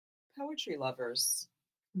Poetry lovers,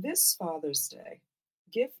 this Father's Day,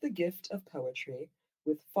 give the gift of poetry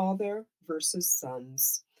with Father versus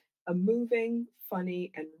Sons, a moving,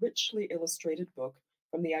 funny, and richly illustrated book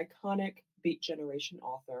from the iconic Beat Generation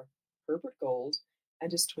author Herbert Gold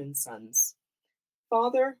and his twin sons.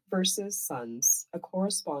 Father versus Sons, a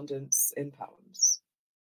correspondence in poems.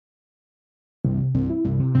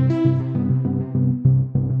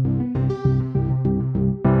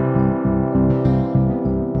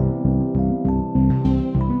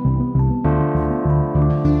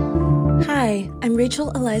 Hi, I'm Rachel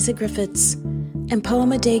Eliza Griffiths, and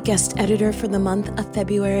Poem a Day guest editor for the month of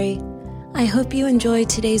February. I hope you enjoy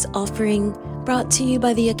today's offering brought to you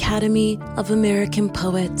by the Academy of American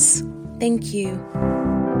Poets. Thank you.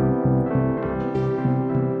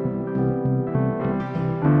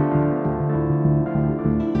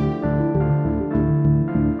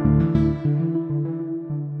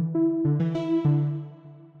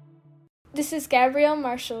 This is Gabrielle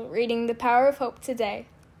Marshall reading The Power of Hope Today.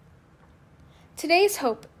 Today's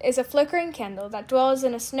hope is a flickering candle that dwells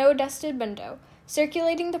in a snow-dusted window,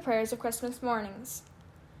 circulating the prayers of Christmas mornings.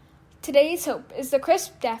 Today's hope is the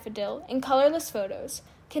crisp daffodil in colorless photos,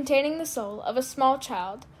 containing the soul of a small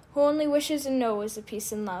child who only wishes and knows of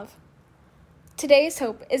peace and love. Today's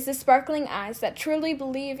hope is the sparkling eyes that truly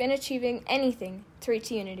believe in achieving anything to reach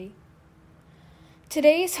unity.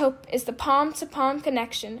 Today's hope is the palm-to-palm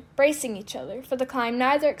connection, bracing each other for the climb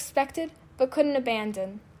neither expected but couldn't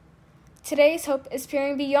abandon. Today's hope is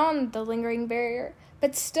peering beyond the lingering barrier,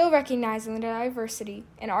 but still recognizing the diversity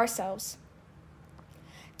in ourselves.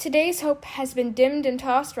 Today's hope has been dimmed and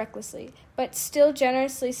tossed recklessly, but still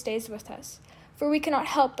generously stays with us, for we cannot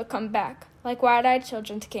help but come back, like wide-eyed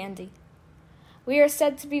children to candy. We are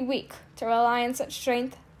said to be weak, to rely on such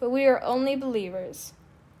strength, but we are only believers.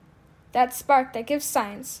 That spark that gives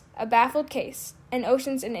science a baffled case and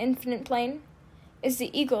oceans an infinite plain is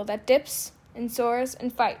the eagle that dips and soars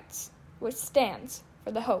and fights, which stands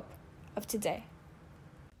for the hope of today.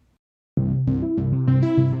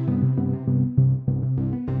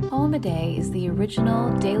 Poem a Day is the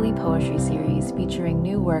original daily poetry series featuring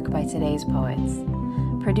new work by today's poets.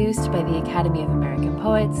 Produced by the Academy of American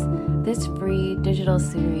Poets, this free digital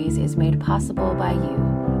series is made possible by you,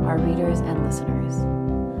 our readers and listeners.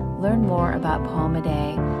 Learn more about Poem a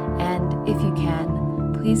Day, and if you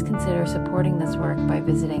can, please consider supporting this work by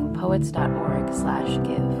visiting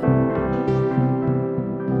poets.org/give.